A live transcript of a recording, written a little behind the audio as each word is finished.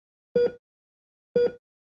I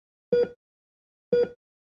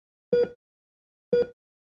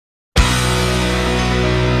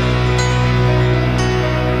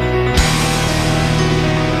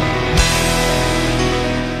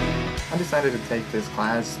decided to take this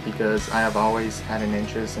class because I have always had an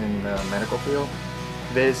interest in the medical field.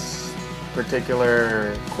 This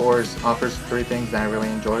particular course offers three things that I really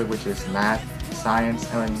enjoy, which is math, science,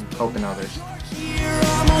 and helping others.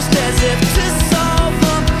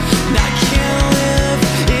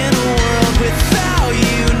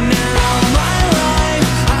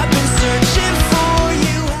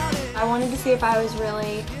 I wanted to see if I was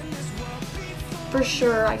really for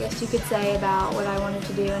sure, I guess you could say, about what I wanted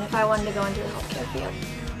to do and if I wanted to go into the healthcare field.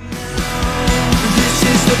 This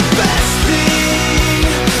is the best thing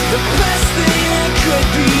that could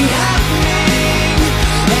be happening,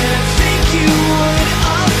 and I think you would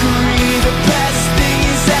agree. The best thing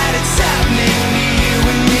is that it's happening to you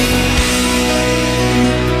and me.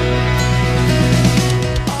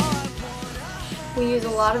 We use a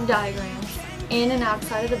lot of diagrams in and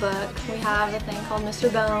outside of the book. We have a thing called Mr.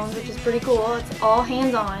 Bones, which is pretty cool. It's all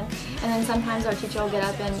hands-on, and then sometimes our teacher will get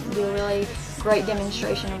up and do a really great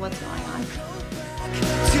demonstration of what's going on.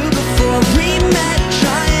 Before we met,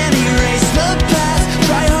 try and erase the past.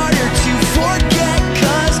 Try harder to forget,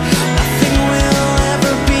 'cause nothing will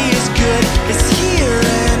ever be as good as here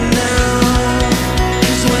and now.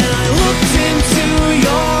 'Cause when I looked into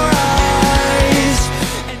your eyes.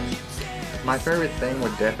 My favorite thing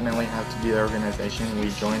would definitely have to be the organization we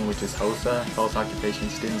joined, which is HOSA, Health Occupation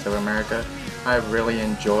Students of America. I've really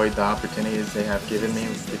enjoyed the opportunities they have given me,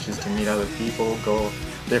 which is to meet other people, go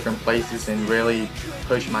different places, and really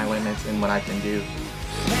push my limits in what I can do.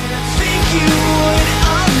 And I think you would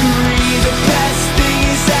agree. The best thing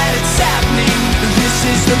is that it's happening. This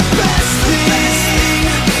is the best thing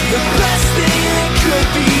that could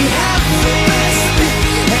be happening.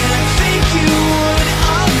 And I think you would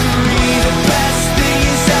agree. The best thing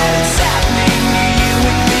is that it's happening to you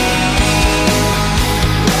and me.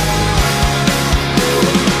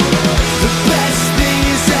 The best thing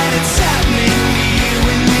is that it's happening to you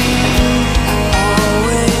and me. I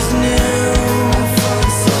always knew I'd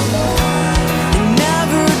find someone and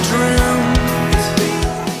never dreamt.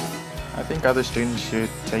 I think other students should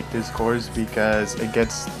take this course because it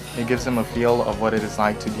gives them a feel of what it is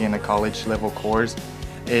like to be in a college level course.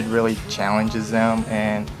 It really challenges them,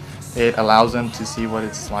 and it allows them to see what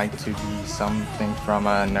it's like to be something from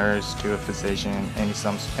a nurse to a physician,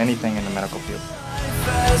 anything in the medical field.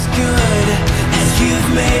 As good as you've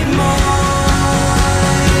made mine.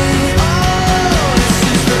 Oh, this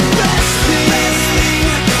is the best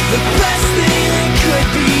thing that could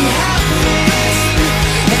be happening,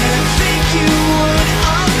 and I think you would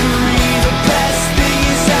agree. The best thing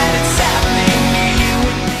is that it's happening to you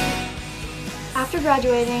and me. After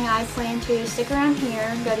graduating, I plan to stick around here,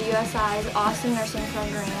 go to USI's awesome nursing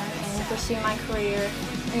program, and pursue my career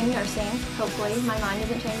in nursing. Hopefully, my mind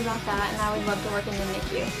doesn't change about that, and I would love to work in the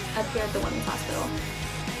NICU up here at the Women's Hospital.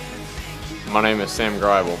 My name is Sam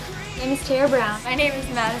Greibel. My name is Tara Brown. My name is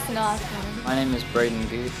Madison Osborne. My name is Braden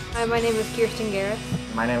Good. Hi, my name is Kirsten Garrett.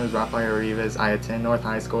 My name is Rafael Rivas. I attend North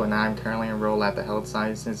High School, and I'm currently enrolled at the Health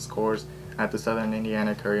Sciences course at the Southern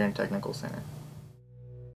Indiana Career and Technical Center.